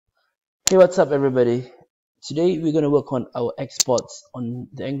Hey, what's up, everybody? Today we're going to work on our exports on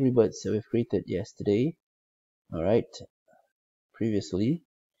the Angry Birds that we've created yesterday. Alright, previously.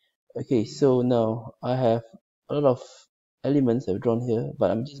 Okay, so now I have a lot of elements I've drawn here,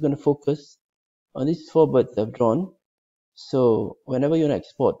 but I'm just going to focus on these 4 birds I've drawn. So whenever you want to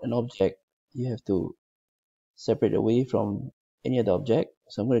export an object, you have to separate away from any other object.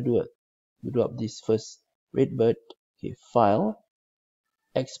 So I'm going to do up this first red bird. Okay, File,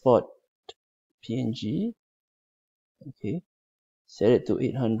 Export PNG. Okay, set it to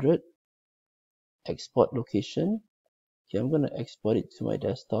 800, export location. Okay, I'm going to export it to my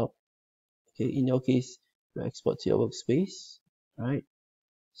desktop. Okay, in your case, you export to your workspace, right?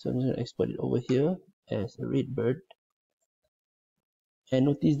 So I'm going to export it over here as a red bird. And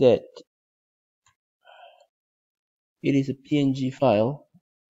notice that it is a PNG file.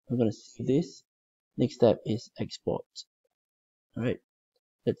 I'm going to save this. Next step is export. Alright,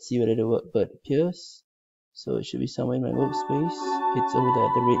 let's see whether the bird appears. So it should be somewhere in my workspace. It's over there,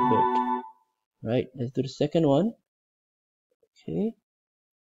 the red bird. Right, let's do the second one. Okay,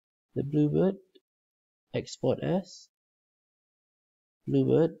 the blue bird, export as blue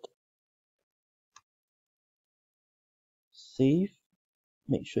bird, save,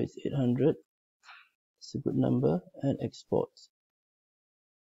 make sure it's 800, it's a good number, and export.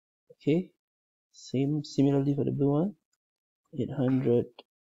 Okay, similarly for the blue one, 800,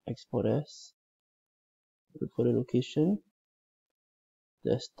 export as, look for the location,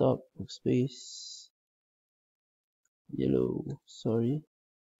 desktop, workspace, yellow, sorry,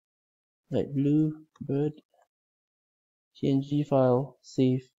 light blue, bird, PNG file,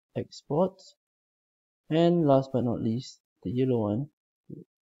 save, export, and last but not least, the yellow one.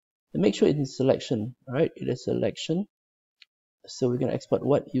 And make sure it's in selection, alright, it is selection. So we're going to export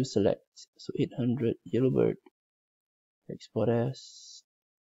what you select. So 800 yellow bird, export as,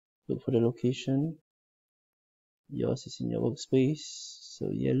 look for the location. Yours is in your workspace. So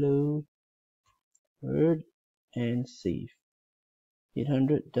yellow bird and save.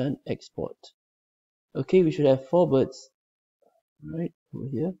 800 done, export. Okay, we should have 4 birds right over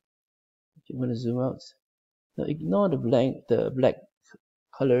here. Okay, I'm going to zoom out. Now ignore the black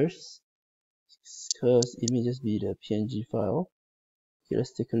colors, because it may just be the PNG file. Okay,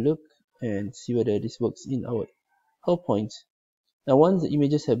 let's take a look and see whether this works in our PowerPoint. Now once the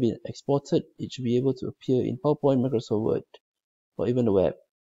images have been exported, it should be able to appear in PowerPoint, Microsoft Word, or even the web,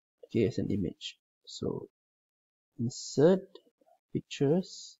 okay, as an image. So insert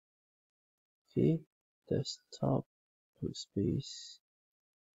pictures, okay, desktop, workspace.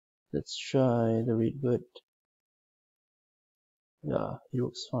 Let's try the red bird. Yeah, it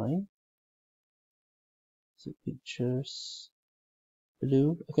works fine. So pictures,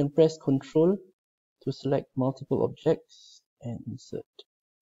 blue. I can press Ctrl to select multiple objects and insert.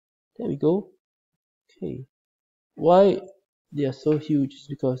 There we go. Okay. Why they are so huge is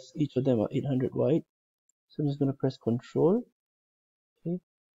because each of them are 800 wide. So I'm just going to press Ctrl. Okay.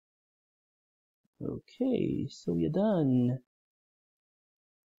 Okay, so we are done.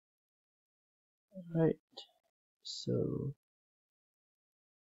 Alright. So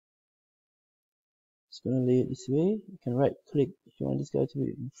just going to lay it this way. You can right click if you want this guy to be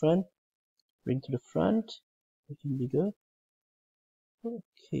in front. Bring to the front. Make him bigger.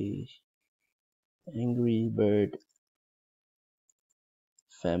 Okay. Angry Bird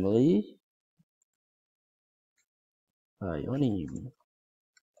family. Bionium.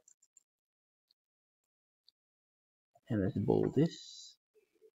 And let's bold this.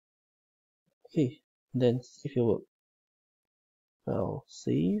 Okay, then save your work. File,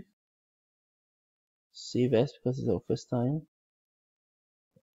 save. Save as because it's our first time.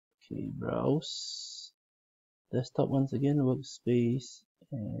 Okay, browse. Desktop once again, workspace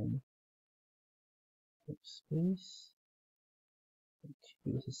and workspace. Okay,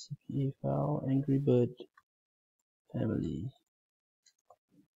 here's a CPA file, Angry Bird family.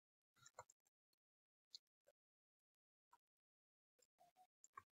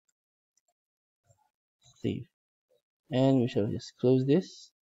 Save. And we shall just close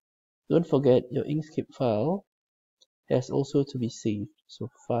this. Don't forget your Inkscape file has also to be saved. So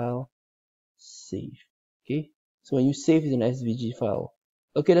file, save. Okay, so when you save it in an SVG file.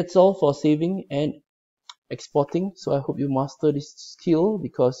 Okay, that's all for saving and exporting. So I hope you master this skill,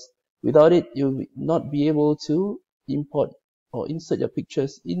 because without it you will not be able to import or insert your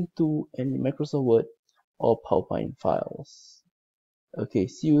pictures into any Microsoft Word or PowerPoint files. Okay,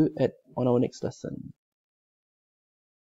 see you on our next lesson.